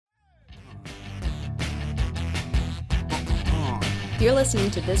You're listening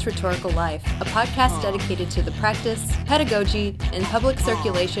to This Rhetorical Life, a podcast dedicated to the practice, pedagogy, and public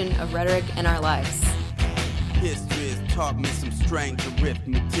circulation of rhetoric in our lives. History has taught me some strange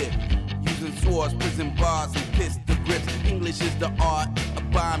arithmetic. Using swords, prison bars, and pistol grips. English is the art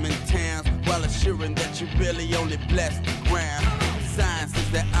of bombing towns while assuring that you really only bless the ground. Science is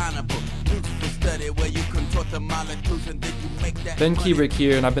the honorable, beautiful study where you contort the molecules and then you make that. Ben Kubrick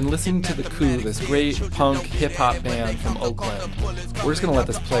here, and I've been listening to The Coup, this great punk hip-hop band from Oakland. We're just going to let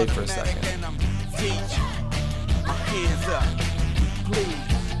this play for a second. Teach, my hands up, please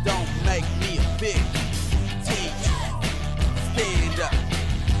don't make me a bitch. Teach, stand up,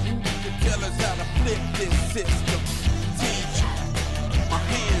 you can tell us how to flip this system. Teach, my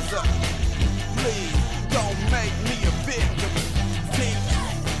hands up, please don't make me a victim.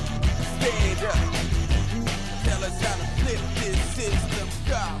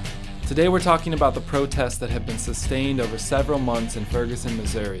 Today we're talking about the protests that have been sustained over several months in Ferguson,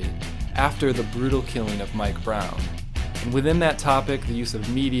 Missouri, after the brutal killing of Mike Brown. And within that topic, the use of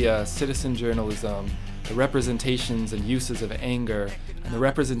media, citizen journalism, the representations and uses of anger, and the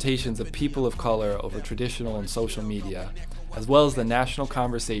representations of people of color over traditional and social media, as well as the national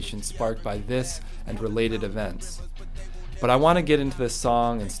conversation sparked by this and related events. But I want to get into this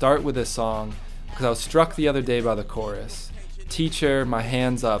song and start with this song because I was struck the other day by the chorus. Teacher, my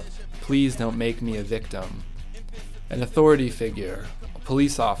hands up, please don't make me a victim. An authority figure, a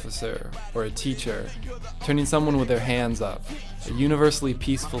police officer, or a teacher, turning someone with their hands up, a universally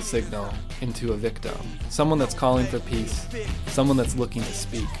peaceful signal, into a victim. Someone that's calling for peace, someone that's looking to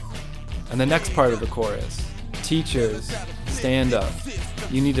speak. And the next part of the chorus, teachers, stand up.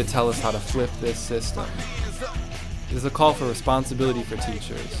 You need to tell us how to flip this system. It is a call for responsibility for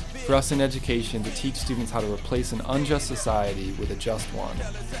teachers, for us in education to teach students how to replace an unjust society with a just one.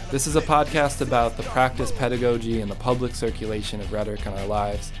 This is a podcast about the practice, pedagogy, and the public circulation of rhetoric in our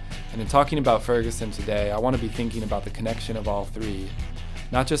lives. And in talking about Ferguson today, I want to be thinking about the connection of all three.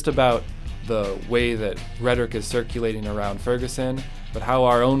 Not just about the way that rhetoric is circulating around Ferguson, but how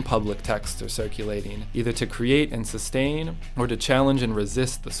our own public texts are circulating, either to create and sustain, or to challenge and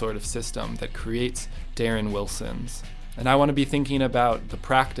resist the sort of system that creates Darren Wilson's. And I want to be thinking about the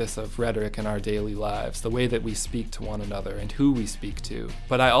practice of rhetoric in our daily lives, the way that we speak to one another and who we speak to.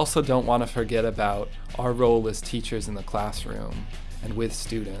 But I also don't want to forget about our role as teachers in the classroom and with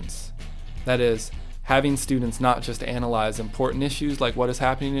students. That is, having students not just analyze important issues like what is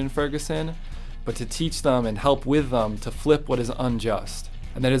happening in Ferguson, but to teach them and help with them to flip what is unjust.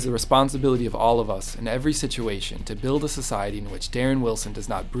 And that is the responsibility of all of us in every situation to build a society in which Darren Wilson does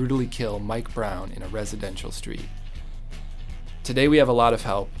not brutally kill Mike Brown in a residential street. Today we have a lot of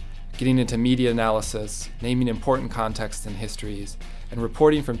help, getting into media analysis, naming important contexts and histories, and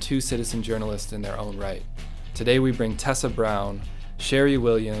reporting from two citizen journalists in their own right. Today we bring Tessa Brown, Sherry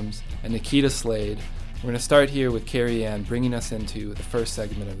Williams, and Nikita Slade. We're going to start here with Carrie Ann bringing us into the first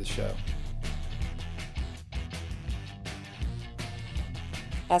segment of the show.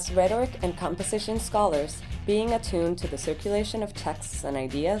 As rhetoric and composition scholars, being attuned to the circulation of texts and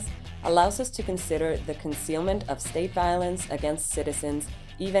ideas allows us to consider the concealment of state violence against citizens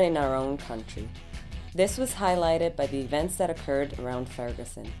even in our own country. This was highlighted by the events that occurred around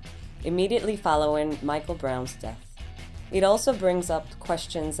Ferguson, immediately following Michael Brown's death. It also brings up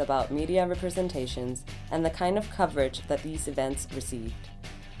questions about media representations and the kind of coverage that these events received.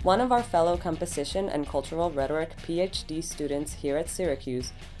 One of our fellow composition and cultural rhetoric PhD students here at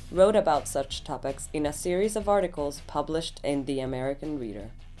Syracuse wrote about such topics in a series of articles published in The American Reader.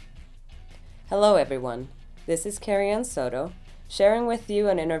 Hello everyone, this is Carrie Ann Soto, sharing with you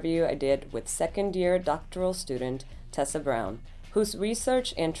an interview I did with second-year doctoral student Tessa Brown, whose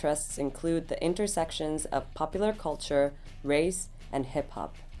research interests include the intersections of popular culture, race, and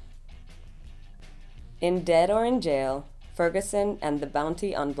hip-hop. In Dead or in Jail, Ferguson and the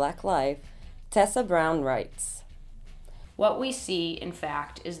Bounty on Black Life, Tessa Brown writes, "What we see, in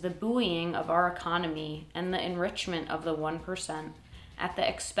fact, is the buoying of our economy and the enrichment of the 1% at the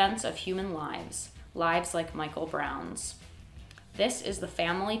expense of human lives, lives like Michael Brown's. This is the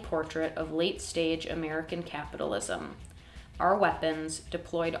family portrait of late-stage American capitalism. Our weapons,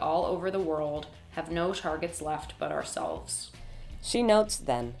 deployed all over the world, have no targets left but ourselves." She notes,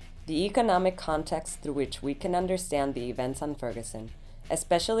 then, the economic context through which we can understand the events on Ferguson,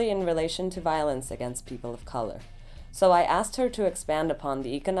 especially in relation to violence against people of color. So I asked her to expand upon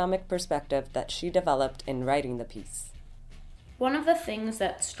the economic perspective that she developed in writing the piece. One of the things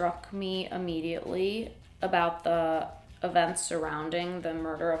that struck me immediately about the events surrounding the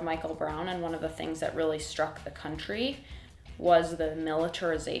murder of Michael Brown, and one of the things that really struck the country, was the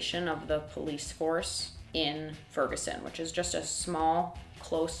militarization of the police force in Ferguson, which is just a small,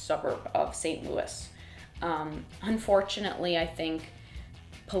 close suburb of St. Louis. Unfortunately, I think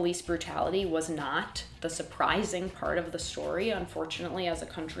police brutality was not the surprising part of the story. Unfortunately, as a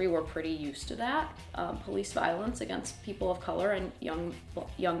country, we're pretty used to that, police violence against people of color and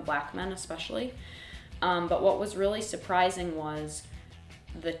young black men especially. But what was really surprising was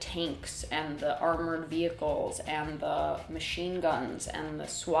the tanks and the armored vehicles and the machine guns and the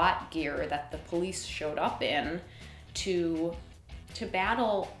SWAT gear that the police showed up in to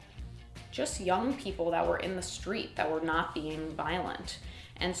battle just young people that were in the street that were not being violent.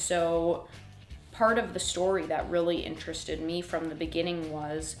 And so part of the story that really interested me from the beginning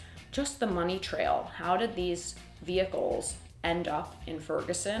was just the money trail. How did these vehicles end up in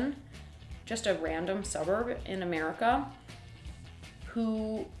Ferguson, just a random suburb in America?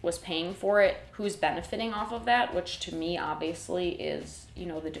 Who was paying for it? Who's benefiting off of that? Which to me obviously is,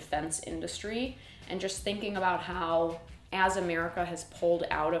 the defense industry. And just thinking about how, as America has pulled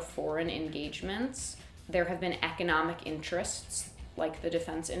out of foreign engagements, there have been economic interests like the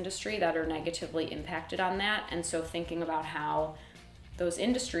defense industry that are negatively impacted on that. And so thinking about how those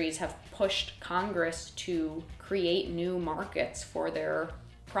industries have pushed Congress to create new markets for their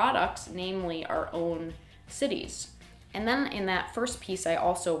products, namely our own cities. And then in that first piece, I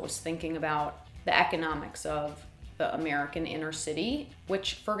also was thinking about the economics of the American inner city,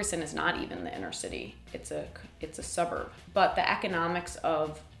 which Ferguson is not even the inner city. It's a suburb. But the economics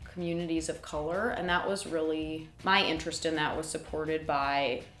of communities of color, and that was really, my interest in that was supported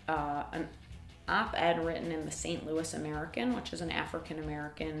by an op-ed written in the St. Louis American, which is an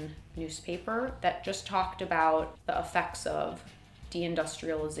African-American newspaper that just talked about the effects of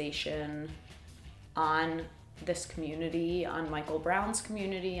deindustrialization on this community, on Michael Brown's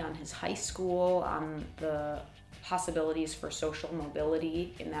community, on his high school, on the possibilities for social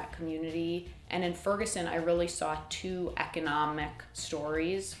mobility in that community. And in Ferguson, I really saw two economic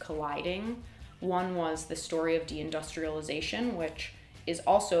stories colliding. One was the story of deindustrialization, which is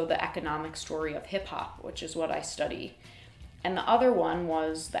also the economic story of hip hop, which is what I study. And the other one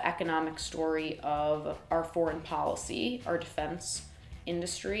was the economic story of our foreign policy, our defense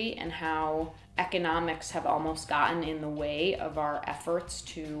industry, and how economics have almost gotten in the way of our efforts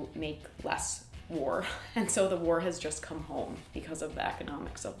to make less war. And so the war has just come home because of the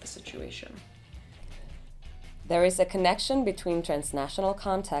economics of the situation. There is a connection between transnational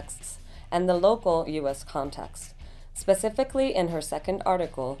contexts and the local U.S. context. Specifically in her second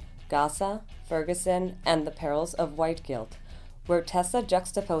article, Gaza, Ferguson, and the Perils of White Guilt, where Tessa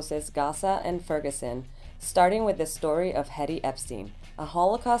juxtaposes Gaza and Ferguson, starting with the story of Hetty Epstein, a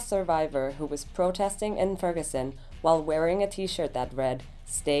Holocaust survivor who was protesting in Ferguson while wearing a t-shirt that read,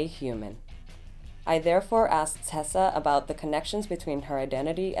 "Stay Human." I therefore asked Tessa about the connections between her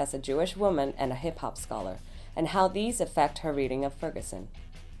identity as a Jewish woman and a hip-hop scholar, and how these affect her reading of Ferguson.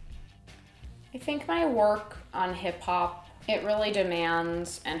 I think my work on hip-hop, it really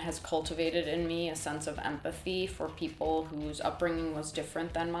demands and has cultivated in me a sense of empathy for people whose upbringing was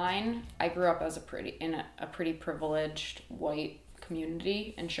different than mine. I grew up as in a pretty privileged white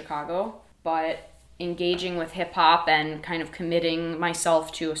community in Chicago, but engaging with hip-hop and kind of committing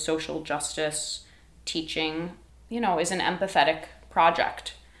myself to a social justice teaching, is an empathetic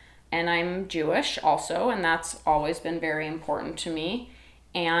project. And I'm Jewish also, and that's always been very important to me.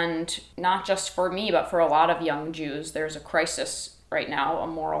 And not just for me, but for a lot of young Jews, there's a crisis right now, a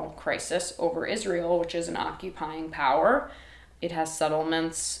moral crisis over Israel, which is an occupying power. It has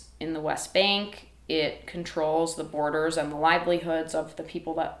settlements in the West Bank. It controls the borders and the livelihoods of the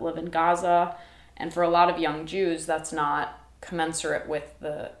people that live in Gaza. And for a lot of young Jews, that's not commensurate with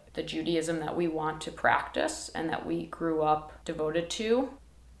the Judaism that we want to practice and that we grew up devoted to.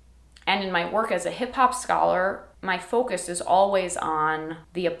 And in my work as a hip-hop scholar, my focus is always on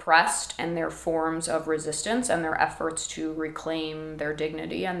the oppressed and their forms of resistance and their efforts to reclaim their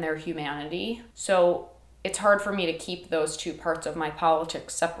dignity and their humanity. So it's hard for me to keep those two parts of my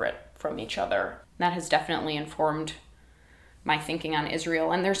politics separate from each other. That has definitely informed my thinking on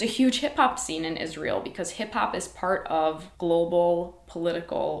Israel. And there's a huge hip-hop scene in Israel because hip-hop is part of global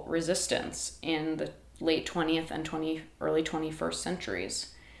political resistance in the late 20th and early 21st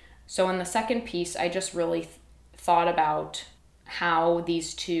centuries. So in the second piece, I just really thought about how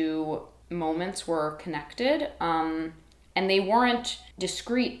these two moments were connected. And they weren't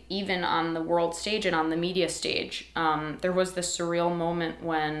discrete even on the world stage and on the media stage. There was this surreal moment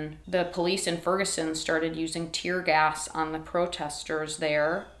when the police in Ferguson started using tear gas on the protesters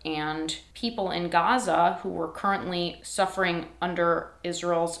there, and people in Gaza who were currently suffering under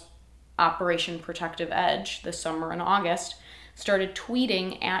Israel's Operation Protective Edge this summer in August started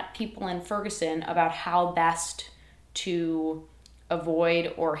tweeting at people in Ferguson about how best to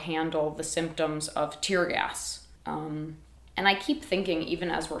avoid or handle the symptoms of tear gas. And I keep thinking, even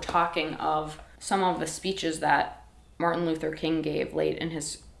as we're talking, of some of the speeches that Martin Luther King gave late in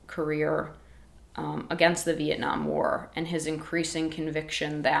his career against the Vietnam War, and his increasing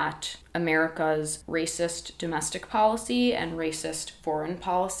conviction that America's racist domestic policy and racist foreign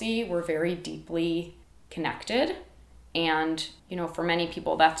policy were very deeply connected. And, for many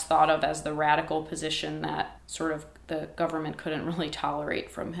people, that's thought of as the radical position that sort of the government couldn't really tolerate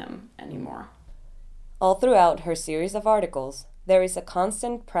from him anymore. All throughout her series of articles, there is a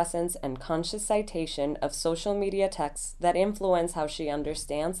constant presence and conscious citation of social media texts that influence how she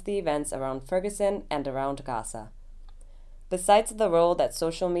understands the events around Ferguson and around Gaza. Besides the role that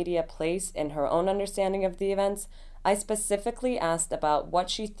social media plays in her own understanding of the events, I specifically asked about what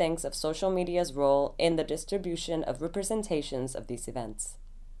she thinks of social media's role in the distribution of representations of these events.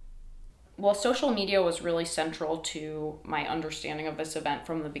 Well, social media was really central to my understanding of this event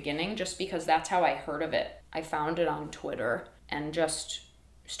from the beginning, just because that's how I heard of it. I found it on Twitter and just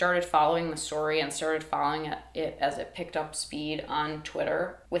started following the story and started following it as it picked up speed on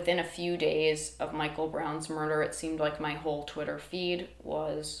Twitter. Within a few days of Michael Brown's murder, it seemed like my whole Twitter feed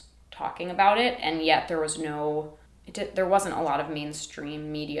was talking about it, and yet there wasn't a lot of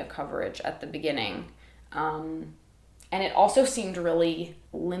mainstream media coverage at the beginning. And it also seemed really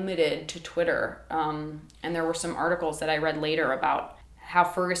limited to Twitter. And there were some articles that I read later about how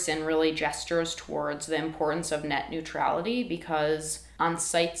Ferguson really gestures towards the importance of net neutrality, because on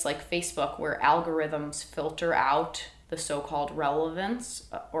sites like Facebook, where algorithms filter out the so-called relevance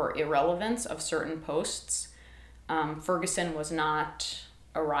or irrelevance of certain posts, Ferguson was not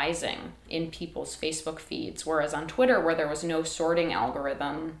arising in people's Facebook feeds, whereas on Twitter, where there was no sorting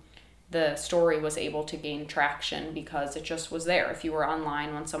algorithm, the story was able to gain traction because it just was there. If you were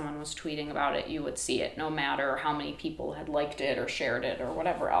online when someone was tweeting about it, you would see it, no matter how many people had liked it or shared it or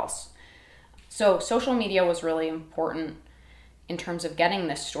whatever else. So social media was really important in terms of getting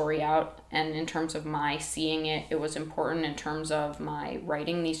this story out, and in terms of my seeing it. It was important in terms of my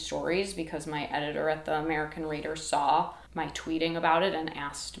writing these stories, because my editor at the American Reader saw my tweeting about it and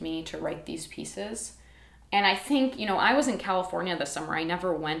asked me to write these pieces. And I think, I was in California this summer. I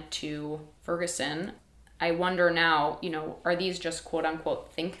never went to Ferguson. I wonder now, are these just quote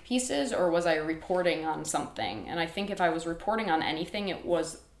unquote think pieces, or was I reporting on something? And I think if I was reporting on anything, I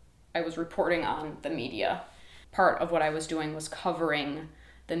was reporting on the media. Part of what I was doing was covering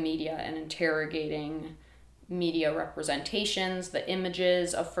the media and interrogating media representations, the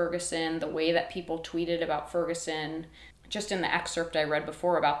images of Ferguson, the way that people tweeted about Ferguson. Just in the excerpt I read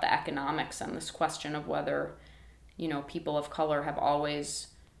before about the economics and this question of whether, people of color have always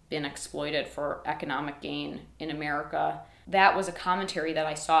been exploited for economic gain in America. That was a commentary that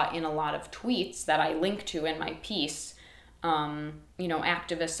I saw in a lot of tweets that I linked to in my piece.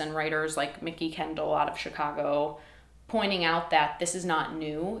 Activists and writers like Mickey Kendall out of Chicago pointing out that this is not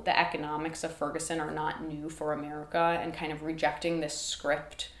new. The economics of Ferguson are not new for America, and kind of rejecting this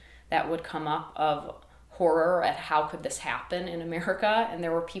script that would come up of horror at how could this happen in America. And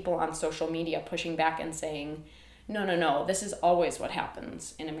there were people on social media pushing back and saying, no, this is always what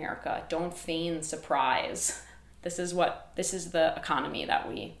happens in America. Don't feign surprise. This is the economy that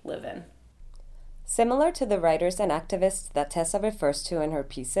we live in. Similar to the writers and activists that Tessa refers to in her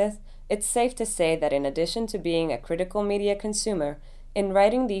pieces, it's safe to say that in addition to being a critical media consumer, in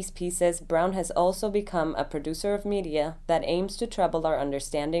writing these pieces, Brown has also become a producer of media that aims to trouble our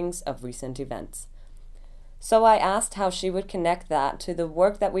understandings of recent events. So I asked how she would connect that to the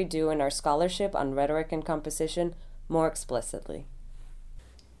work that we do in our scholarship on rhetoric and composition more explicitly.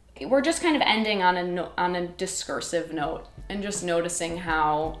 We're just kind of ending on a discursive note, and just noticing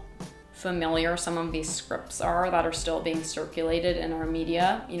how familiar some of these scripts are that are still being circulated in our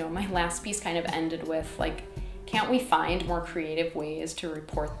media. My last piece kind of ended with, can't we find more creative ways to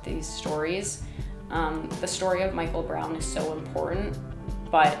report these stories? The story of Michael Brown is so important,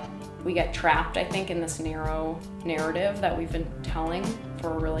 but we get trapped, I think, in this narrow narrative that we've been telling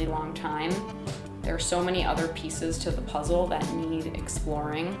for a really long time. There are so many other pieces to the puzzle that need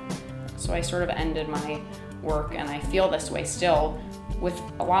exploring. So I sort of ended my work, and I feel this way still, with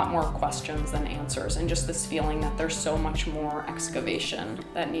a lot more questions than answers, and just this feeling that there's so much more excavation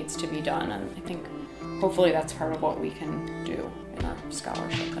that needs to be done. And I think hopefully that's part of what we can do in our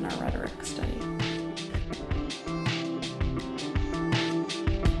scholarship and our rhetoric study.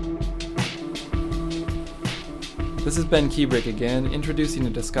 This is Ben Kiebrick again, introducing a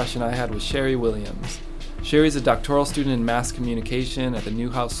discussion I had with Sherry Williams. Sherry's a doctoral student in mass communication at the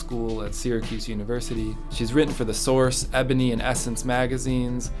Newhouse School at Syracuse University. She's written for The Source, Ebony, and Essence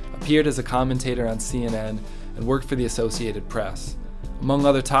magazines, appeared as a commentator on CNN, and worked for the Associated Press. Among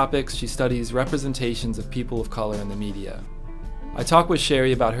other topics, she studies representations of people of color in the media. I talk with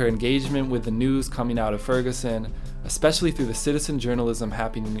Sherry about her engagement with the news coming out of Ferguson, especially through the citizen journalism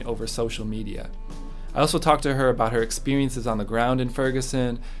happening over social media. I also talked to her about her experiences on the ground in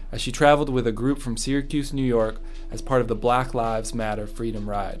Ferguson as she traveled with a group from Syracuse, New York, as part of the Black Lives Matter Freedom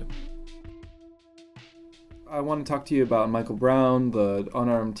Ride. I want to talk to you about Michael Brown, the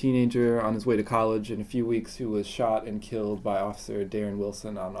unarmed teenager on his way to college in a few weeks who was shot and killed by Officer Darren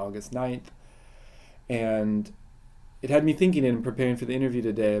Wilson on August 9th. And it had me thinking in preparing for the interview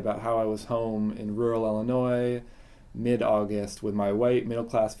today about how I was home in rural Illinois, mid-August, with my white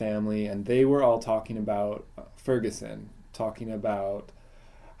middle-class family, and they were all talking about Ferguson, talking about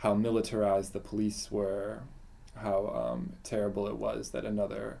how militarized the police were, how terrible it was that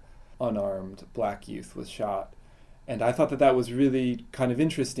another unarmed black youth was shot. And I thought that that was really kind of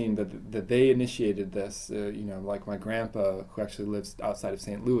interesting that they initiated this, like my grandpa, who actually lives outside of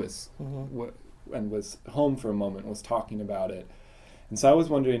St. Louis, and was home for a moment, was talking about it. And so I was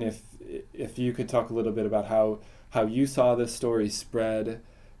wondering if you could talk a little bit about how you saw this story spread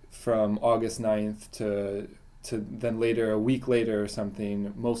from August 9th to then later, a week later or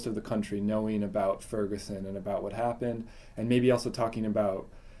something, most of the country knowing about Ferguson and about what happened, and maybe also talking about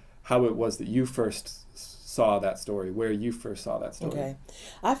how it was that you first saw that story, where you first saw that story. Okay.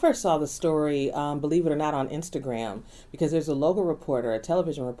 I first saw the story, believe it or not, on Instagram, because there's a local reporter, a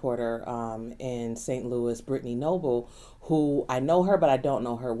television reporter in St. Louis, Brittany Noble, who I know her, but I don't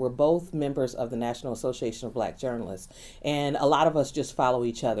know her. We're both members of the National Association of Black Journalists. And a lot of us just follow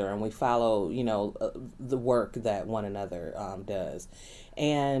each other, and we follow, the work that one another does.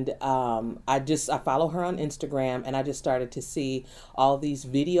 And I follow her on Instagram, and I just started to see all these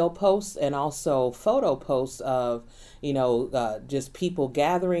video posts and also photo posts of, just people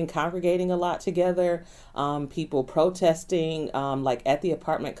gathering, congregating a lot together, people protesting, like at the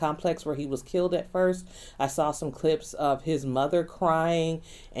apartment complex where he was killed at first. I saw some clips of his mother crying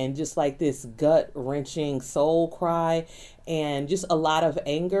and just like this gut-wrenching soul cry, and just a lot of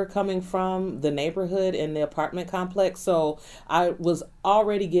anger coming from the neighborhood and the apartment complex. So I was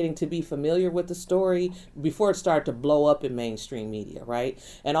already getting to be familiar with the story before it started to blow up in mainstream media, right?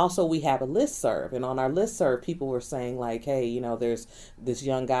 And also we have a listserv, and on our listserv, people were saying like, hey, there's this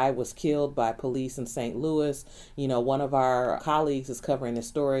young guy was killed by police in St. Louis. One of our colleagues is covering this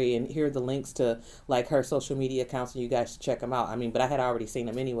story, and here are the links to like her social media accounts, and you guys should check them out. But I had already seen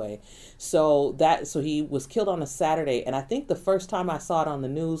them anyway. So he was killed on a Saturday, and I think the first time I saw it on the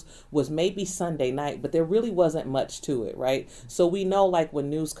news was maybe Sunday night, but there really wasn't much to it, right? So we know like when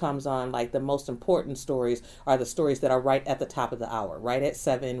news comes on, like the most important stories are the stories that are right at the top of the hour, right at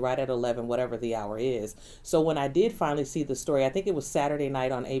 7, right at 11, whatever the hour is. So when I did finally see the story, I think it was Saturday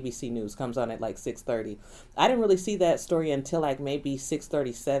night on ABC News, comes on at like 6:30. I didn't really see that story until like maybe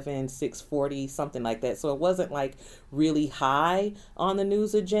 6:37, 6:40, something like that. So it wasn't like really high on the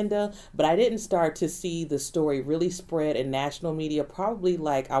news agenda, but I didn't start to see the story really spread in national media probably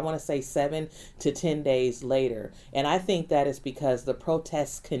like, I want to say 7 to 10 days later. And I think that is because the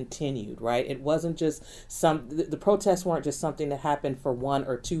protests continued, right? It wasn't just the protests weren't just something that happened for 1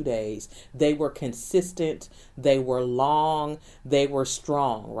 or 2 days. They were consistent, they were long, they were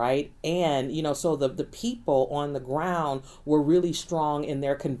strong, right? And, so the people on the ground were really strong in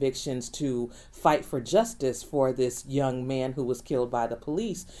their convictions to fight for justice for this young man who was killed by the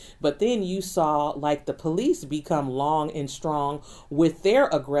police. But then you saw like the police become long and strong with their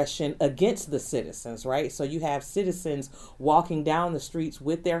aggression against the citizens, right? So you have citizens walking down the streets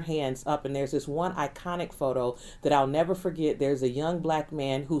with their hands up, and there's this one iconic photo that I'll never forget. There's a young black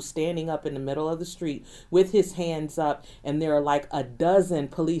man who's standing up in the middle of the street with his hands up, and there are like a dozen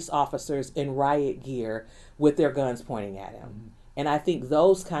police officers in riot gear with their guns pointing at him. And I think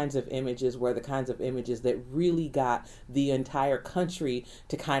those kinds of images were the kinds of images that really got the entire country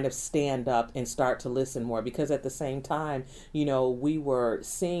to kind of stand up and start to listen more, because at the same time, we were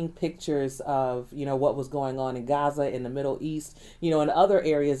seeing pictures of, what was going on in Gaza, in the Middle East, and other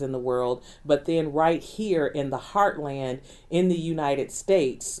areas in the world. But then right here in the heartland in the United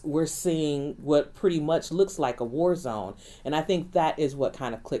States, we're seeing what pretty much looks like a war zone. And I think that is what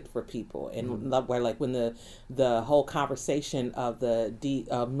kind of clicked for people. And where like when the whole conversation of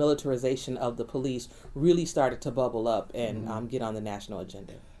the militarization of the police really started to bubble up and get on the national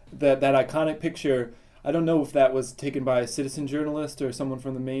agenda. That iconic picture, I don't know if that was taken by a citizen journalist or someone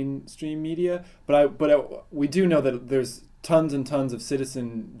from the mainstream media, but we do know that there's tons and tons of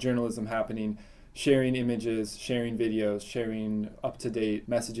citizen journalism happening sharing images, sharing videos, sharing up-to-date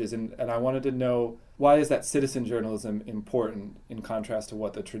messages. And I wanted to know, why is that citizen journalism important in contrast to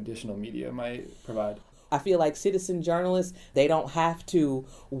what the traditional media might provide? I feel like citizen journalists, they don't have to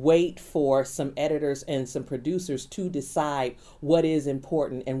wait for some editors and some producers to decide what is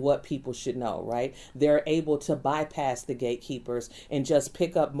important and what people should know, right? They're able to bypass the gatekeepers and just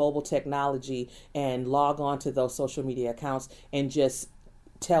pick up mobile technology and log on to those social media accounts and just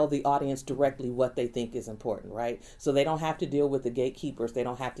tell the audience directly what they think is important, right? So they don't have to deal with the gatekeepers. They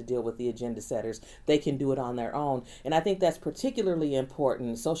don't have to deal with the agenda setters. They can do it on their own. And I think that's particularly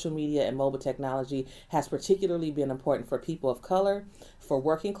important. Social media and mobile technology has particularly been important for people of color, for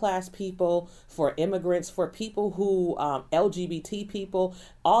working class people, for immigrants, for people who, LGBT people,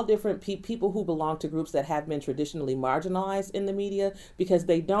 all different people who belong to groups that have been traditionally marginalized in the media, because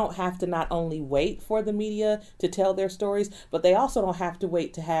they don't have to not only wait for the media to tell their stories, but they also don't have to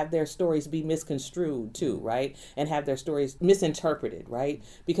wait to have their stories be misconstrued too, right? And have their stories misinterpreted, right?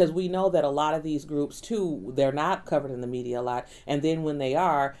 Because we know that a lot of these groups too, they're not covered in the media a lot. And then when they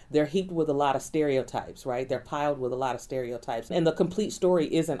are, they're heaped with a lot of stereotypes, right? They're piled with a lot of stereotypes. And the complete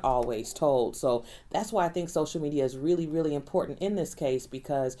story isn't always told. So that's why I think social media is really, really important in this case,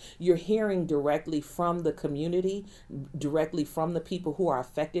 because you're hearing directly from the community, directly from the people who are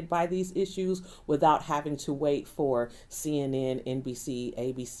affected by these issues, without having to wait for CNN, NBC,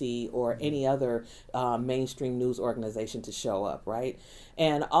 ABC, or any other mainstream news organization to show up, right?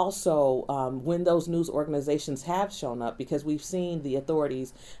 And also, when those news organizations have shown up, because we've seen the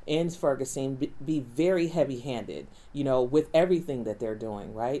authorities in Ferguson be very heavy-handed, with everything that they're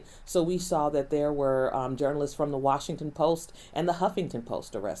doing, right? So we saw that there were journalists from the Washington Post and the Huffington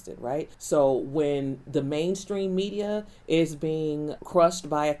Post arrested, right? So when the mainstream media is being crushed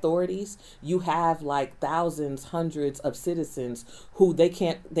by authorities, you have like thousands, hundreds of citizens who they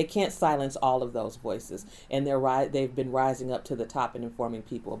can't silence all of those voices, and they've been rising up to the top and informing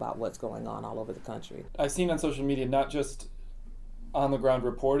people about what's going on all over the country. I've seen on social media not just on the ground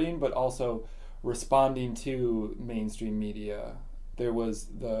reporting, but also responding to mainstream media. There was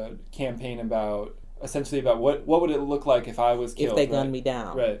the campaign about what would it look like if I was killed, if they gunned me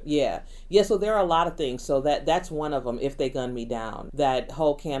down, right? Yeah. So there are a lot of things. So that's one of them. If they gunned me down, that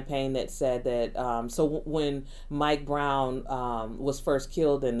whole campaign that said that. So when Mike Brown was first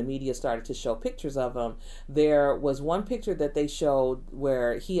killed and the media started to show pictures of him, there was one picture that they showed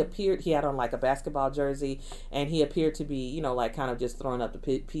where he appeared. He had on like a basketball jersey, and he appeared to be, like kind of just throwing up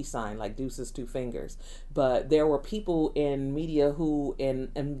the peace sign, like deuces, two fingers. But there were people in media who, in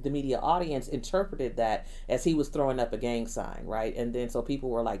the media audience, interpreted that as he was throwing up a gang sign, right? And then so people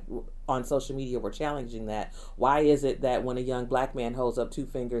were like, on social media, were challenging that. Why is it that when a young black man holds up two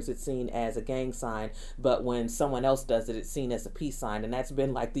fingers, it's seen as a gang sign, but when someone else does it, it's seen as a peace sign? And that's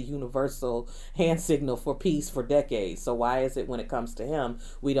been like the universal hand signal for peace for decades. So why is it when it comes to him,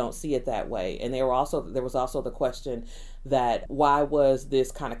 we don't see it that way? And there was also the question that why was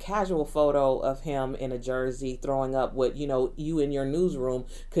this kind of casual photo of him in a jersey throwing up what you in your newsroom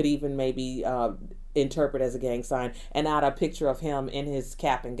could even maybe interpret as a gang sign, and not a picture of him in his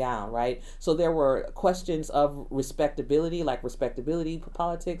cap and gown, right? So there were questions of respectability, like respectability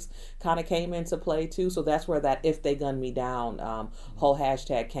politics kind of came into play too. So that's where that "if they gun me down" whole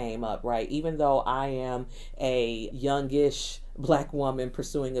hashtag came up, right? Even though I am a youngish black woman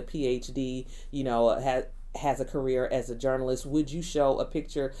pursuing a PhD, has a career as a journalist, would you show a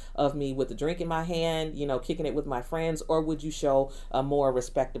picture of me with a drink in my hand, kicking it with my friends, or would you show a more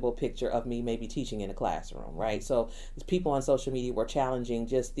respectable picture of me maybe teaching in a classroom, right? So people on social media were challenging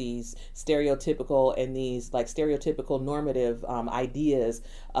just these stereotypical normative ideas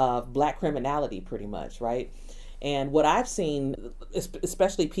of black criminality, pretty much, right? And what I've seen,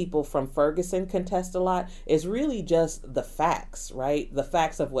 especially people from Ferguson contest a lot, is really just the facts, right? The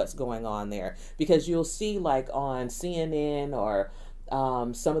facts of what's going on there. Because you'll see like on CNN or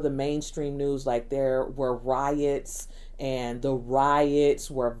some of the mainstream news, like there were riots and the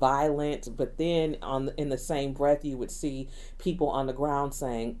riots were violent, but then in the same breath you would see people on the ground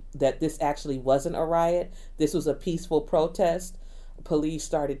saying that this actually wasn't a riot. This was a peaceful protest. Police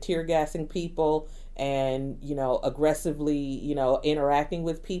started tear gassing people and aggressively interacting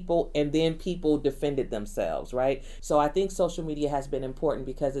with people, and then people defended themselves, right? So I think social media has been important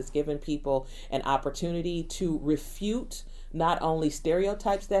because it's given people an opportunity to refute not only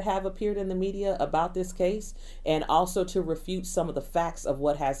stereotypes that have appeared in the media about this case, and also to refute some of the facts of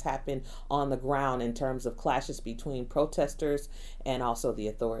what has happened on the ground in terms of clashes between protesters and also the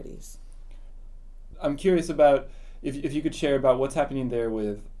authorities. I'm curious about if you could share about what's happening there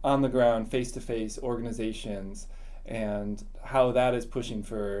with on the ground, face-to-face organizations, and how that is pushing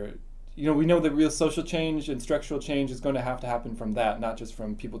for we know that real social change and structural change is going to happen from that, not just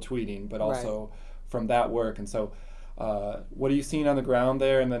from people tweeting, but also from that work. And so what are you seeing on the ground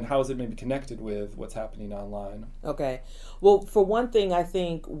there, and then how is it maybe connected with what's happening online? Okay. Well, for one thing, I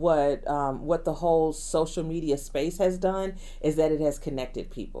think what the whole social media space has done is that it has connected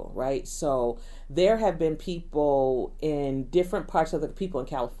people, right? So there have been people in different parts of people in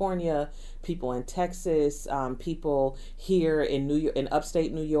California, people in Texas, people here in New York, in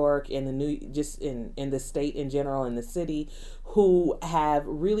upstate New York, in the state in general, in the city, who have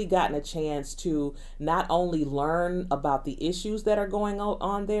really gotten a chance to not only learn about the issues that are going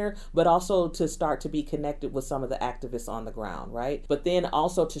on there, but also to start to be connected with some of the activists on the ground, right? But then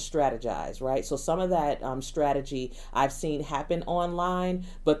also to strategize, right? So some of that strategy I've seen happen online,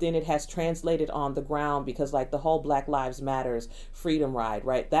 but then it has translated on the ground, because like the whole Black Lives Matters Freedom Ride,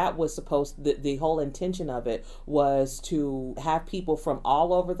 right? That was the whole intention of it was to have people from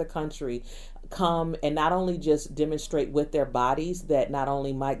all over the country come and not only just demonstrate with their bodies that not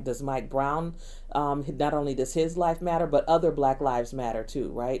only Mike Brown, not only does his life matter, but other Black lives matter too,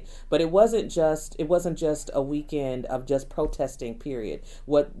 right? But it wasn't just a weekend of just protesting, period.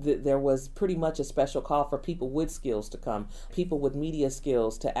 There was pretty much a special call for people with skills to come, people with media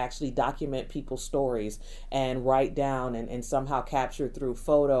skills to actually document people's stories and write down and somehow capture through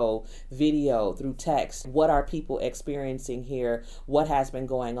photo, video, through text, what are people experiencing here, what has been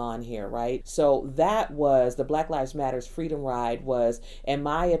going on here, right? So that was the Black Lives Matters Freedom Ride was, in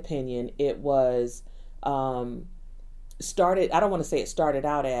my opinion, it was started, I don't want to say it started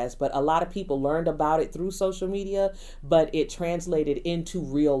out as, but a lot of people learned about it through social media, but it translated into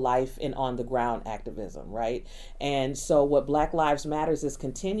real life and on the ground activism, right? And so what Black Lives Matters is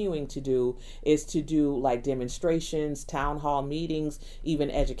continuing to do is to do like demonstrations, town hall meetings, even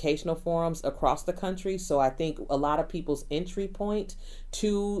educational forums across the country. So I think a lot of people's entry point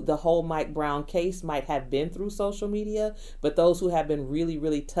to the whole Mike Brown case might have been through social media, but those who have been really,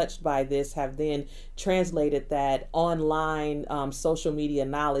 really touched by this have then translated that online social media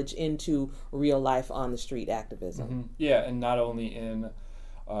knowledge into real life on the street activism. Mm-hmm. Yeah, and not only in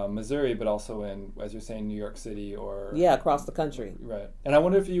Missouri, but also in, as you're saying, New York City or... Yeah, across the country. Right. And I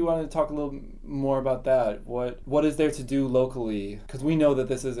wonder if you wanted to talk a little more about that. What is there to do locally? Because we know that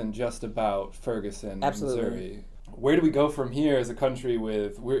this isn't just about Ferguson, Absolutely. Missouri. Where do we go from here as a country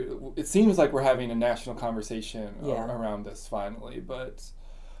it seems like we're having a national conversation around this finally, but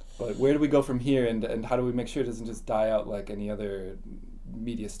where do we go from here, and how do we make sure it doesn't just die out like any other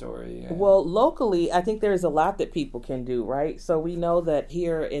media story? Well, locally, I think there's a lot that people can do, right? So we know that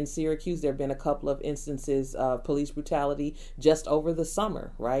here in Syracuse, there have been a couple of instances of police brutality just over the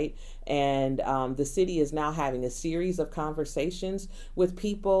summer, right? And the city is now having a series of conversations with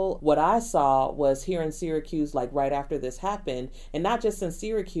people. What I saw was here in Syracuse, like right after this happened, and not just in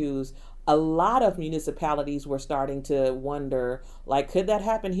Syracuse, a lot of municipalities were starting to wonder, like, could that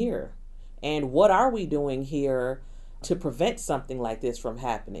happen here? And what are we doing here to prevent something like this from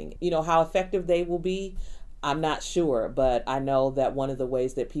happening? You know, how effective they will be, I'm not sure, but I know that one of the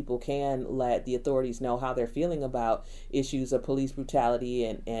ways that people can let the authorities know how they're feeling about issues of police brutality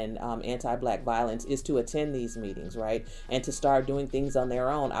and anti-Black violence is to attend these meetings, right? And to start doing things on their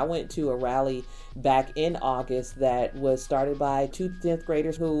own. I went to a rally back in August that was started by two 10th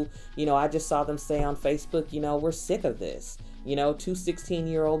graders who, I just saw them say on Facebook, we're sick of this. Two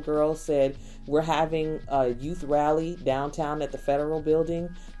 16-year-old girls said, we're having a youth rally downtown at the Federal Building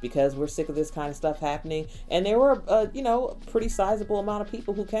because we're sick of this kind of stuff happening. And there were, a pretty sizable amount of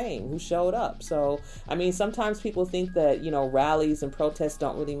people who showed up. So, sometimes people think that, rallies and protests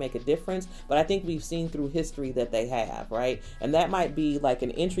don't really make a difference, but I think we've seen through history that they have, right? And that might be like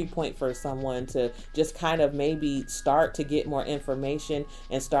an entry point for someone to just kind of maybe start to get more information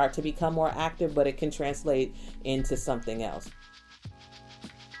and start to become more active, but it can translate into something else.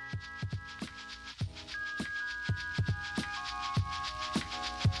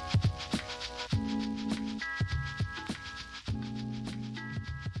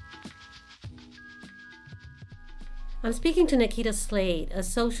 I'm speaking to Nikita Slade, a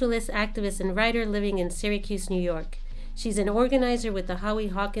socialist activist and writer living in Syracuse, New York. She's an organizer with the Howie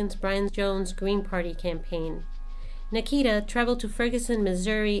Hawkins Brian Jones Green Party campaign. Nikita traveled to Ferguson,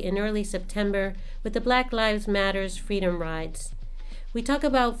 Missouri in early September with the Black Lives Matters Freedom Rides. We talk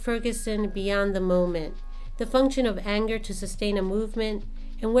about Ferguson beyond the moment, the function of anger to sustain a movement,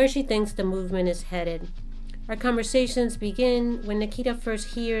 and where she thinks the movement is headed. Our conversations begin when Nikita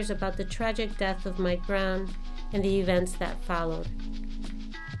first hears about the tragic death of Mike Brown and the events that followed.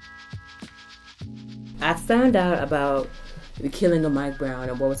 I found out about the killing of Mike Brown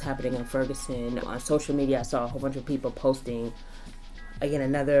and what was happening in Ferguson. On social media, I saw a whole bunch of people posting, again,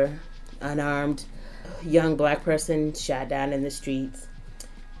 another unarmed young black person shot down in the streets.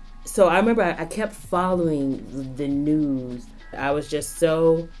 So I remember I kept following the news. I was just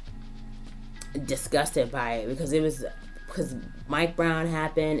so disgusted by it because Mike Brown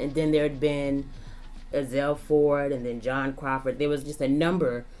happened, and then there had been Ezell Ford, and then John Crawford. There was just a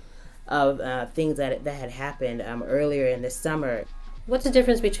number of things that had happened earlier in the summer. What's the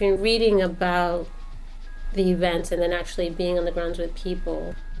difference between reading about the events and then actually being on the grounds with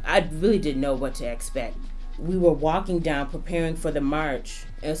people? I really didn't know what to expect. We were walking down, preparing for the march,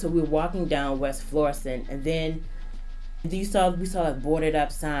 and so we were walking down West Florissant, and then we saw like boarded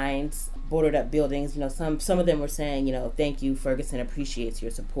up signs, boarded up buildings. Some of them were saying, thank you, Ferguson appreciates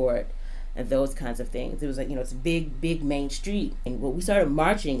your support, and those kinds of things. It was like, it's a big main street. And we started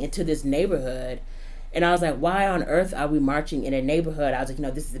marching into this neighborhood, and I was like, why on earth are we marching in a neighborhood? I was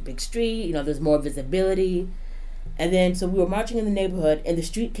like, this is a big street, there's more visibility. And then, so we were marching in the neighborhood, and the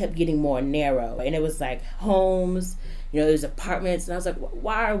street kept getting more narrow, and it was like homes, there's apartments, and I was like,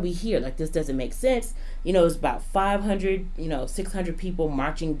 why are we here? Like, this doesn't make sense. It was about 500, 600 people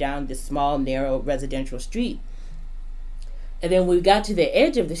marching down this small, narrow residential street. And then when we got to the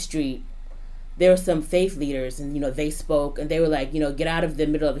edge of the street, there were some faith leaders, and, they spoke, and they were like, get out of the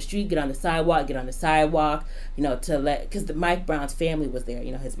middle of the street, get on the sidewalk, because the Mike Brown's family was there,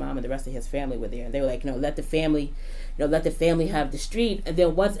 his mom and the rest of his family were there. And they were like, let the family have the street. And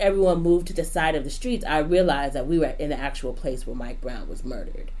then once everyone moved to the side of the streets, I realized that we were in the actual place where Mike Brown was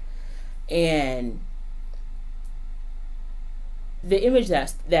murdered. And the image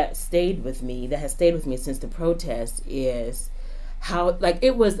that has stayed with me since the protest is how,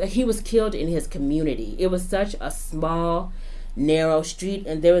 he was killed in his community. It was such a small, narrow street,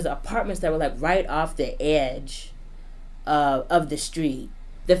 and there was apartments that were like right off the edge of the street.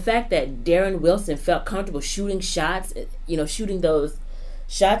 The fact that Darren Wilson felt comfortable shooting those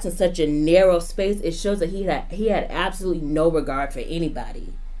shots in such a narrow space, it shows that he had absolutely no regard for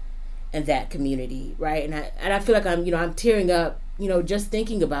anybody in that community, right? And I feel like I'm tearing up, just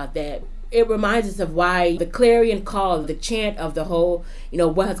thinking about that. It reminds us of why the clarion call, the chant of the whole,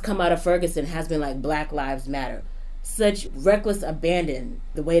 what has come out of Ferguson has been like Black Lives Matter. Such reckless abandon,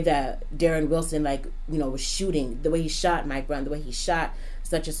 the way that Darren Wilson, was shooting, the way he shot Mike Brown, the way he shot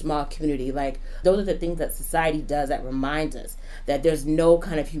such a small community. Like, those are the things that society does that reminds us that there's no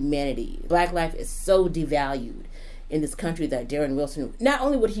kind of humanity. Black life is so devalued in this country that Darren Wilson, not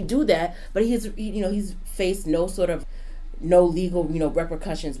only would he do that, but he's faced no legal,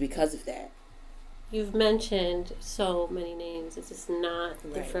 repercussions because of that. You've mentioned so many names. This is not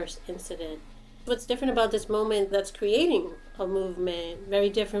the first incident. What's different about this moment that's creating a movement, very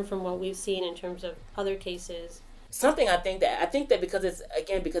different from what we've seen in terms of other cases? Something I think that because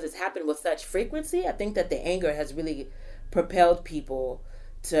it's happened with such frequency, I think that the anger has really propelled people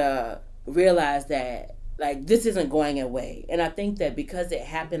to realize that, this isn't going away. And I think that because it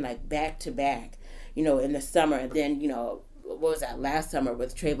happened back to back, in the summer, and then, what was that, last summer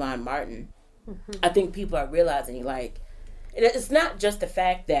with Trayvon Martin, mm-hmm. I think people are realizing, it's not just the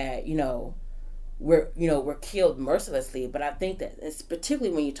fact that, we're killed mercilessly, but I think that it's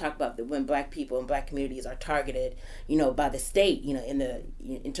particularly when you talk about when Black people and Black communities are targeted, by the state,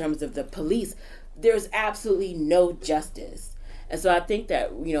 in terms of the police, there's absolutely no justice. And so I think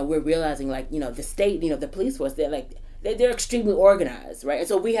that, we're realizing the state, the police force, they're extremely organized, right? And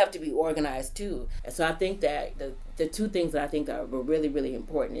so we have to be organized too. And so I think that the two things that I think were really, really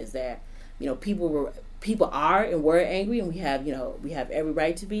important is that, people are and were angry, and we have every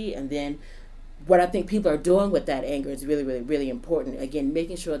right to be. And then what I think people are doing with that anger is really, really, really important. Again,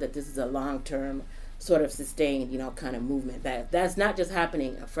 making sure that this is a long-term sort of sustained, kind of movement. That's not just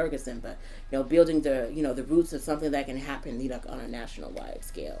happening at Ferguson, but, building the roots of something that can happen, on a national-wide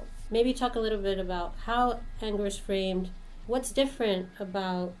scale. Maybe talk a little bit about how anger is framed. What's different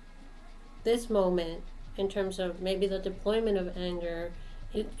about this moment in terms of maybe the deployment of anger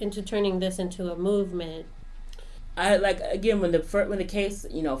into turning this into a movement? Again, when the case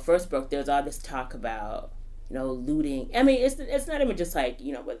first broke, there's all this talk about looting. I mean, it's not even just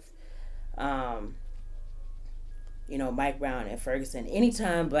with Mike Brown and Ferguson.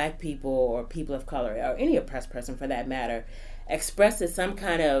 Anytime Black people or people of color or any oppressed person for that matter expresses some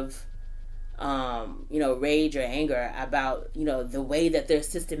kind of rage or anger about the way that they're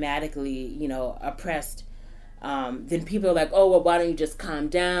systematically oppressed, then people are like, oh, well, why don't you just calm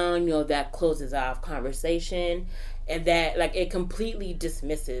down? That closes off conversation. And that, it completely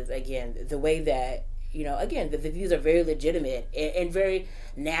dismisses, again, the way that, that these are very legitimate and very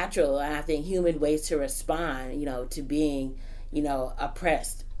natural, and I think human ways to respond, to being,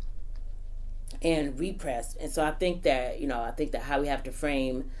 oppressed. and repressed. And so I think that how we have to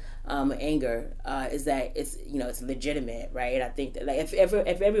frame anger is that it's legitimate, right? And I think that, like,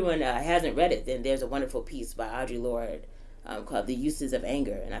 if everyone hasn't read it, then there's a wonderful piece by Audre Lorde called "The Uses of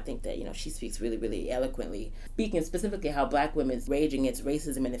Anger," and I think that she speaks really, really eloquently, speaking specifically how Black women's rage against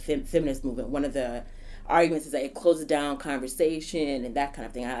racism and the feminist movement. One of the arguments is that it closes down conversation and that kind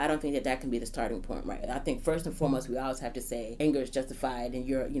of thing. I don't think that can be the starting point, right? I think first and foremost we always have to say anger is justified, and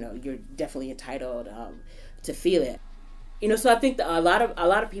you're definitely entitled to feel it. So I think that a lot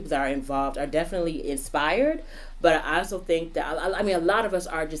of people that are involved are definitely inspired, but I also think that a lot of us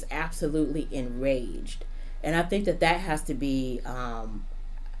are just absolutely enraged, and I think that has to be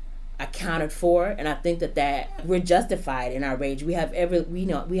accounted for, and I think that we're justified in our rage. We have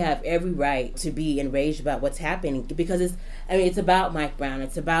every right to be enraged about what's happening, because it's about Mike Brown,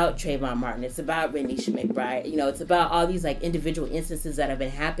 it's about Trayvon Martin, it's about Renisha McBride, it's about all these like individual instances that have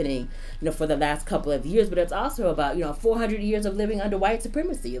been happening, for the last couple of years, but it's also about 400 years of living under white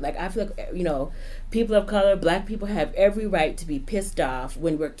supremacy. Like, I feel like people of color, Black people, have every right to be pissed off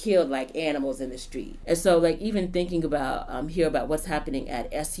when we're killed like animals in the street. And so, like, even thinking about here about what's happening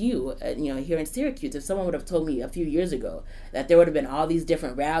at SU, here in Syracuse, if someone would have told me a few years ago that there would have been all these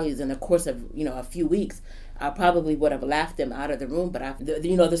different rallies in the course of a few weeks, I probably would have laughed them out of the room. But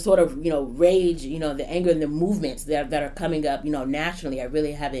the sort of rage, the anger and the movements that are coming up nationally are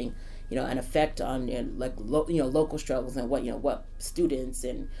really having an effect on local struggles and what students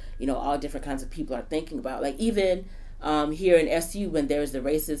and all different kinds of people are thinking about. Like, even here in SU, when there's the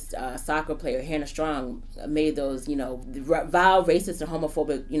racist soccer player Hannah Strong made those vile racist and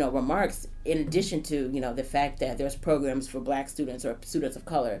homophobic remarks, in addition to the fact that there's programs for Black students or students of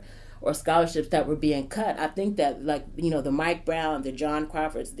color or scholarships that were being cut. I think that, like, the Mike Brown, the John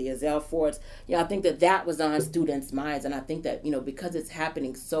Crawfords, the Azelle Fords, I think that was on students' minds. And I think that, because it's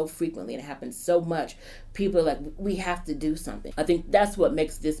happening so frequently and it happens so much, people are like, we have to do something. I think that's what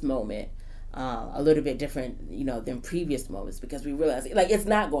makes this moment a little bit different, than previous moments, because we realize, like, it's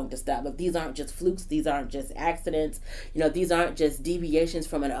not going to stop. Like, these aren't just flukes. These aren't just accidents. These aren't just deviations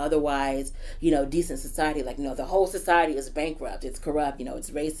from an otherwise, decent society. Like, the whole society is bankrupt. It's corrupt. It's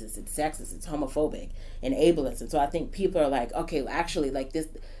racist. It's sexist. It's homophobic and ableist. And so I think people are like, okay, actually, like, this,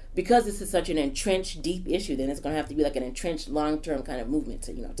 because this is such an entrenched, deep issue, then it's going to have to be like an entrenched, long-term kind of movement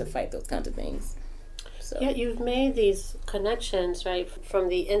to fight those kinds of things. So. Yeah, you've made these connections, right, from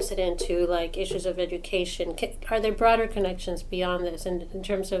the incident to, like, issues of education. Are there broader connections beyond this in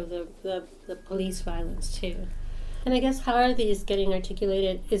terms of the police violence, too? And I guess, how are these getting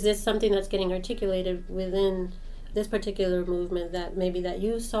articulated? Is this something that's getting articulated within this particular movement that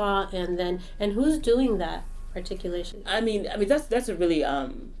you saw, and who's doing that articulation? I mean that's a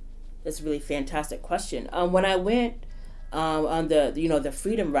really fantastic question. When I went on the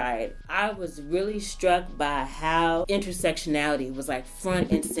Freedom Ride, I was really struck by how intersectionality was like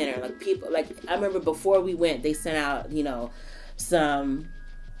front and center. Like, people, like, I remember before we went, they sent out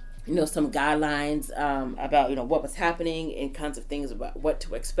some guidelines about what was happening and kinds of things about what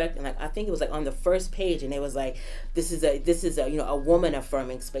to expect. And, like, I think it was like on the first page, and it was like, this is a woman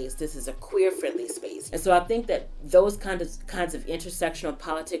affirming space, this is a queer friendly space. And so I think that those kinds of intersectional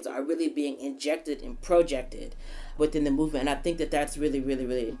politics are really being injected and projected within the movement. And I think that that's really, really,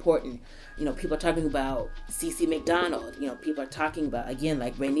 really important. People are talking about CeCe McDonald. People are talking about, again,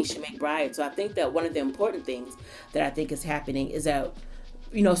 like, Renisha McBride. So I think that one of the important things that I think is happening is that,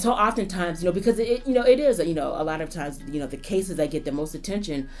 so oftentimes, because it is, a lot of times, the cases that get the most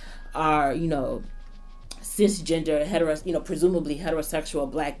attention are, cisgender, presumably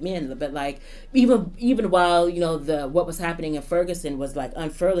heterosexual Black men. But, like, even while, what was happening in Ferguson was, like,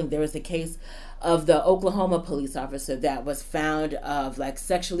 unfurling, there was the case of the Oklahoma police officer that was found of, like,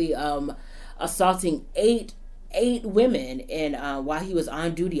 sexually assaulting eight women and while he was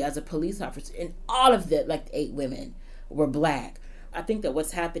on duty as a police officer, and all of the, like, 8 women were Black. I think that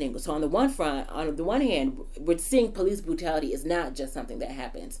what's happening, so on the one hand, we're seeing police brutality is not just something that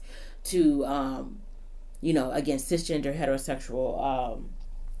happens to, again, cisgender, heterosexual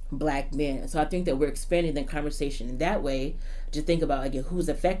Black men. So I think that we're expanding the conversation in that way to think about, again, who's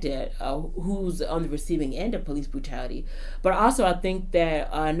affected, who's on the receiving end of police brutality. But also, I think that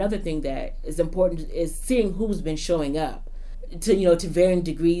another thing that is important is seeing who's been showing up to varying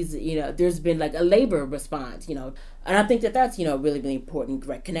degrees. There's been, like, a labor response, and I think that that's, really, really important,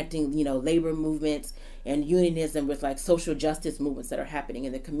 right? Connecting, labor movements and unionism with, like, social justice movements that are happening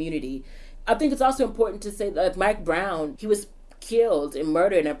in the community. I think it's also important to say that Mike Brown, he was killed and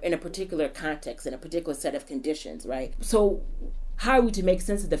murdered in a particular context, in a particular set of conditions, right? So how are we to make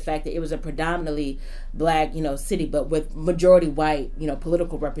sense of the fact that it was a predominantly black, city, but with majority white,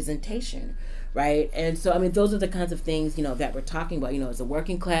 political representation, right? And so, I mean, those are the kinds of things, that we're talking about, as a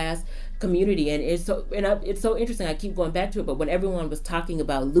working class community. And it's so interesting. I keep going back to it, but when everyone was talking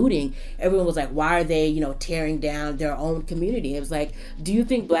about looting, everyone was like, why are they, tearing down their own community? It was like, do you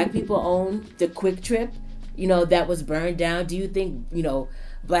think black people own the Quick Trip, that was burned down? Do you think,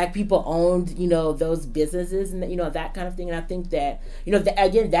 black people owned, those businesses and, that kind of thing? And I think that,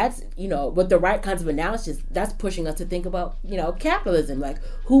 again, that's, with the right kinds of analysis, that's pushing us to think about, capitalism, like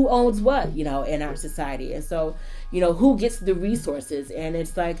who owns what, in our society. And so, who gets the resources? And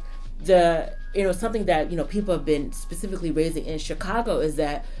it's like something that, people have been specifically raising in Chicago is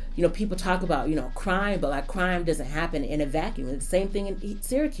that, people talk about, crime, but like crime doesn't happen in a vacuum. And the same thing in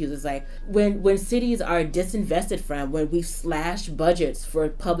Syracuse. It's like when cities are disinvested from, when we slash budgets for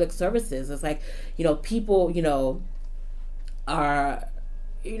public services, it's like, people, are,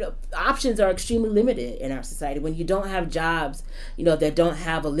 options are extremely limited in our society. When you don't have jobs, that don't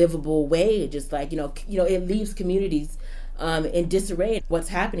have a livable wage, it's like, it leaves communities in disarray. What's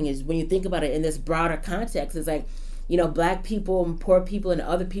happening is, when you think about it in this broader context, it's like, black people and poor people and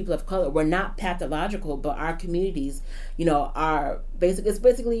other people of color, we're not pathological, but our communities, are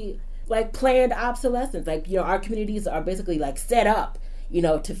basically like planned obsolescence. Like, our communities are basically like set up,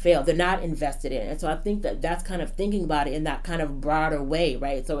 to fail. They're not invested in. And so I think that that's kind of thinking about it in that kind of broader way,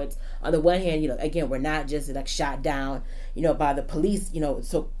 right? So it's, on the one hand, again, we're not just like shot down, by the police,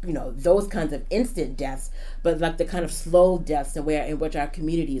 so, those kinds of instant deaths, but like the kind of slow deaths in which our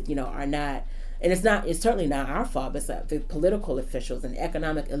communities, are not. And it's certainly not our fault, but it's the political officials and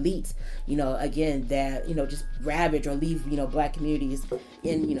economic elites, again, that, just ravage or leave, black communities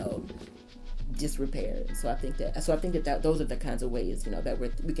in, disrepair. So I think that those are the kinds of ways,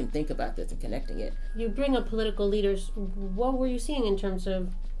 that we can think about this and connecting it. You bring up political leaders. What were you seeing in terms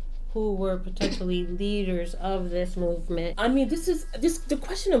of who were potentially leaders of this movement? I mean, the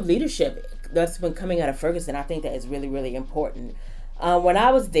question of leadership that's been coming out of Ferguson, I think that is really, really important. When I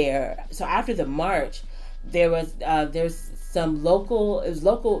was there, so after the march, there's some local. It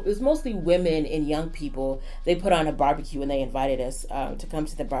was mostly women and young people. They put on a barbecue and they invited us to come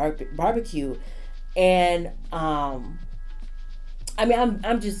to the barbecue, and I mean,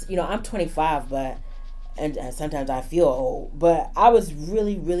 I'm just, I'm 25, but and sometimes I feel old, but I was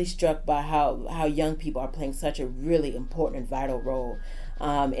really, really struck by how young people are playing such a really important and vital role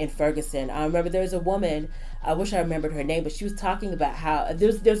in Ferguson. I remember there was a woman, I wish I remembered her name, but she was talking about how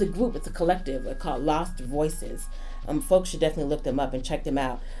there's a group, it's a collective called Lost Voices. Folks should definitely look them up and check them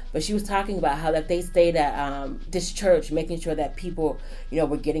out. But she was talking about how that they stayed at this church, making sure that people,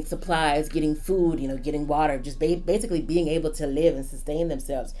 were getting supplies, getting food, getting water, just basically being able to live and sustain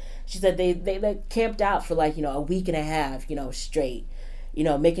themselves. She said they camped out for like, a week and a half, straight,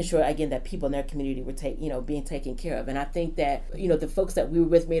 making sure, again, that people in their community were being taken care of. And I think that, the folks that we were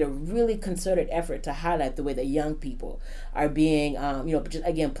with made a really concerted effort to highlight the way that young people are being, just,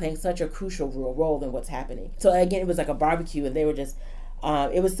 again, playing such a crucial role in what's happening. So, again, it was like a barbecue, and they were just,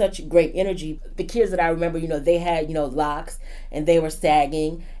 it was such great energy. The kids that I remember, they had, locks, and they were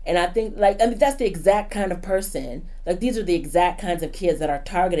sagging. And I think, that's the exact kind of person, these are the exact kinds of kids that are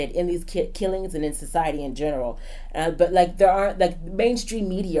targeted in these killings and in society in general. But, there aren't, mainstream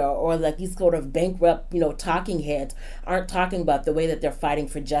media or, these sort of bankrupt, talking heads aren't talking about the way that they're fighting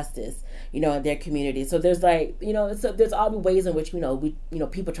for justice, in their community. So there's, there's all the ways in which,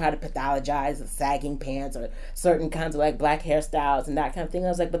 people try to pathologize sagging pants or certain kinds of, black hairstyles and that kind of thing. I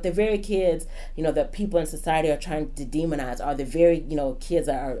was like, but the very kids, that people in society are trying to demonize are the very, kids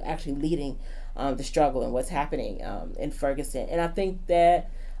that are actually leading the struggle and what's happening in Ferguson. And I think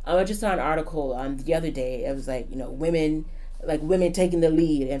that I just saw an article the other day. It was women taking the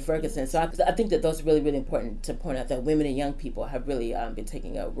lead in Ferguson. So I think that those are really, really important to point out, that women and young people have really been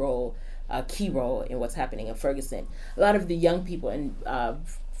taking a key role in what's happening in Ferguson. A lot of the young people in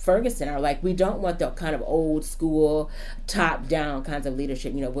Ferguson are like, we don't want the kind of old school top down kinds of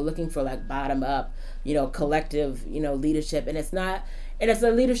leadership. We're looking for bottom up, collective, leadership. And it's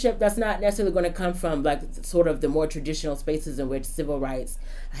a leadership that's not necessarily going to come from sort of the more traditional spaces in which civil rights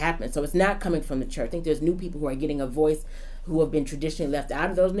happen. So it's not coming from the church. I think there's new people who are getting a voice who have been traditionally left out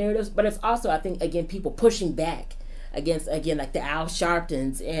of those narratives. But it's also, I think, again, people pushing back against, again, the Al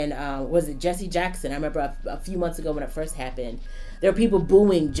Sharptons and was it Jesse Jackson? I remember a few months ago when it first happened, there were people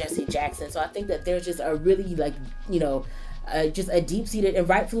booing Jesse Jackson. So I think that there's just a really just a deep-seated and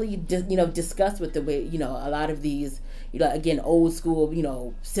rightfully discussed with the way a lot of these again old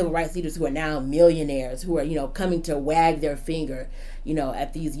school civil rights leaders who are now millionaires, who are coming to wag their finger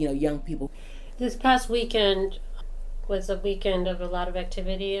at these young people. This past weekend, was a weekend of a lot of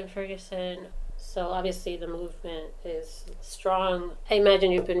activity in Ferguson. So obviously the movement is strong. I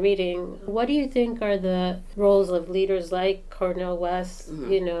imagine you've been reading. What do you think are the roles of leaders like Cornel West,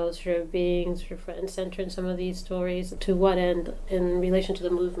 sort of being sort of front and center in some of these stories? To what end in relation to the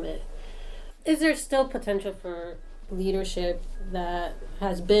movement? Is there still potential for leadership that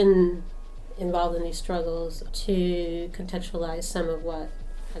has been involved in these struggles to contextualize some of what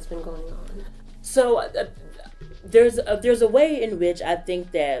has been going on? So there's a way in which I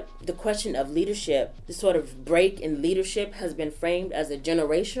think that the question of leadership, the sort of break in leadership, has been framed as a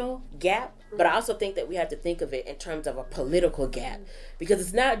generational gap. But I also think that we have to think of it in terms of a political gap, because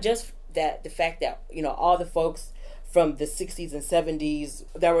it's not just that the fact that all the folks from the 60s and 70s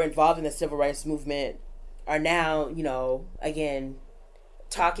that were involved in the civil rights movement are now again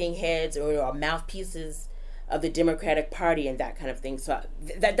talking heads or mouthpieces of the Democratic Party and that kind of thing. So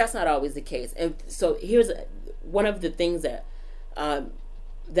that's not always the case. And so here's one of the things that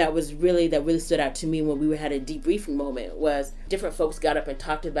that really stood out to me when we had a debriefing moment was different folks got up and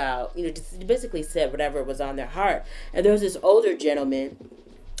talked about, just basically said whatever was on their heart. And there was this older gentleman,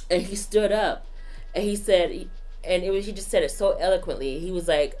 and he stood up and he said, he just said it so eloquently. He's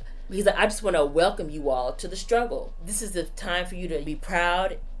like, I just want to welcome you all to the struggle. This is the time for you to be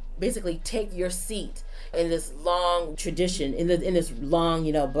proud, basically take your seat in this long tradition, in this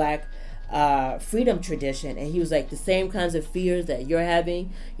long, Black freedom tradition. And he was like, the same kinds of fears that you're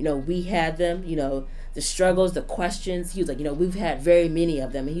having, we had them, the struggles, the questions. He was like, we've had very many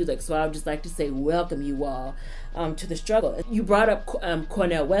of them. And he was like, so I would just like to say, welcome you all to the struggle. You brought up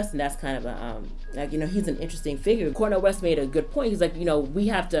Cornel West, and that's kind of he's an interesting figure. Cornel West made a good point. He's like, we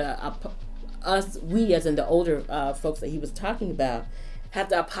have to, we as in the older folks that he was talking about, have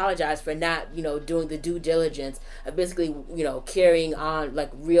to apologize for not, doing the due diligence of basically, carrying on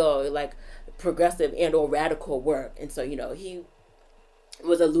real, progressive and or radical work. And so, he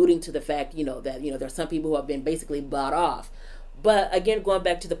was alluding to the fact, that, there's some people who have been basically bought off. But again, going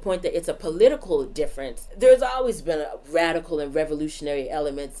back to the point that it's a political difference, there's always been a radical and revolutionary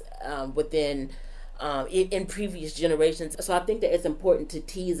elements within in previous generations. So I think that it's important to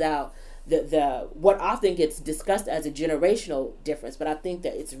tease out the what often gets discussed as a generational difference, but I think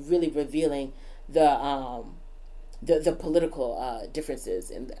that it's really revealing the political differences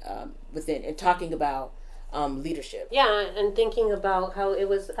in within, and talking about leadership. Yeah, and thinking about how it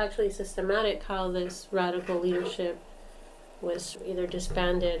was actually systematic, how this radical leadership was either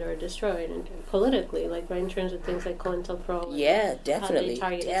disbanded or destroyed, and politically, right, in terms of things like COINTELPRO. Yeah, definitely.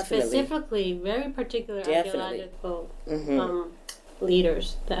 Specifically, very particular ideological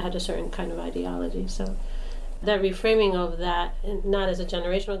leaders that had a certain kind of ideology. So that reframing of that, not as a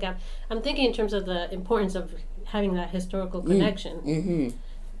generational gap, I'm thinking in terms of the importance of having that historical connection,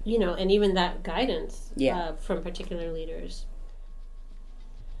 and even that guidance from particular leaders.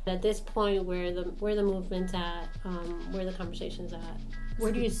 At this point, where the movement's at, where the conversation's at,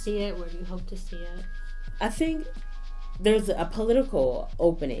 where do you see it? Where do you hope to see it? I think there's a political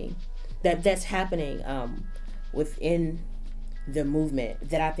opening that's happening within the movement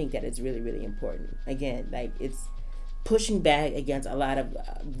that I think that is really, really important. Again, it's pushing back against a lot of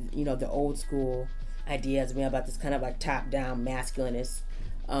the old school ideas about this kind of top-down masculinist,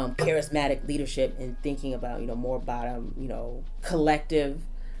 charismatic leadership, and thinking about more about collective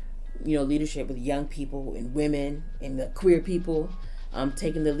leadership with young people and women and the queer people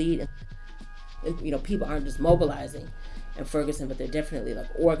taking the lead. And people aren't just mobilizing in Ferguson, but they're definitely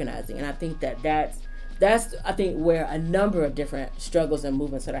organizing. And I think that's I think where a number of different struggles and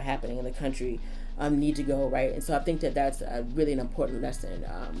movements that are happening in the country need to go, right? And so I think that's really an important lesson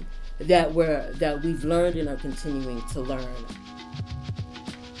that we've learned and are continuing to learn.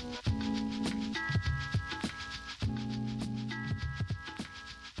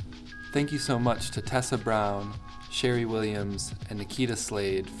 Thank you so much to Tessa Brown, Sherry Williams, and Nikita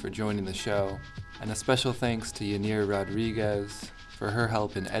Slade for joining the show, and a special thanks to Yanir Rodriguez for her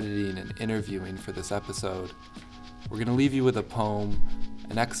help in editing and interviewing for this episode. We're going to leave you with a poem,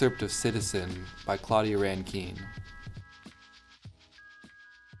 an excerpt of Citizen by Claudia Rankine.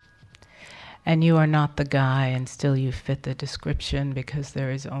 And you are not the guy, and still you fit the description, because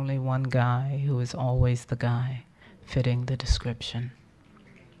there is only one guy who is always the guy, fitting the description.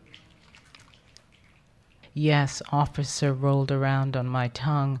 Yes, officer rolled around on my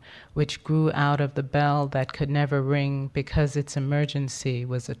tongue, which grew out of the bell that could never ring because its emergency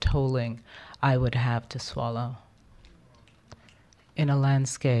was a tolling I would have to swallow. In a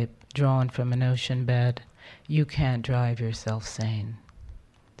landscape drawn from an ocean bed, you can't drive yourself sane.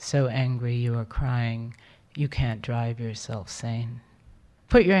 So angry you are crying, you can't drive yourself sane.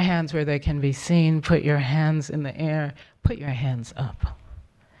 Put your hands where they can be seen. Put your hands in the air. Put your hands up.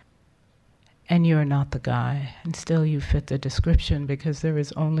 And you're not the guy, and still you fit the description because there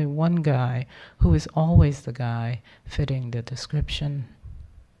is only one guy who is always the guy fitting the description.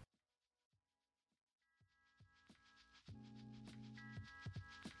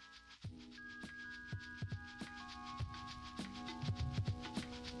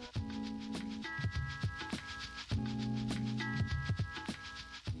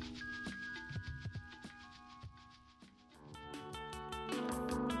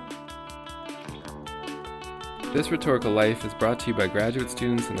 This Rhetorical Life is brought to you by graduate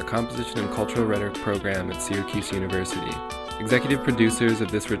students in the Composition and Cultural Rhetoric program at Syracuse University. Executive producers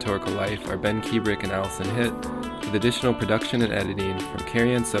of This Rhetorical Life are Ben Kiebrick and Allison Hitt, with additional production and editing from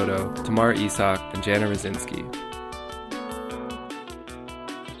Carrie Ann Soto, Tamar Isak, and Jana Rosinski.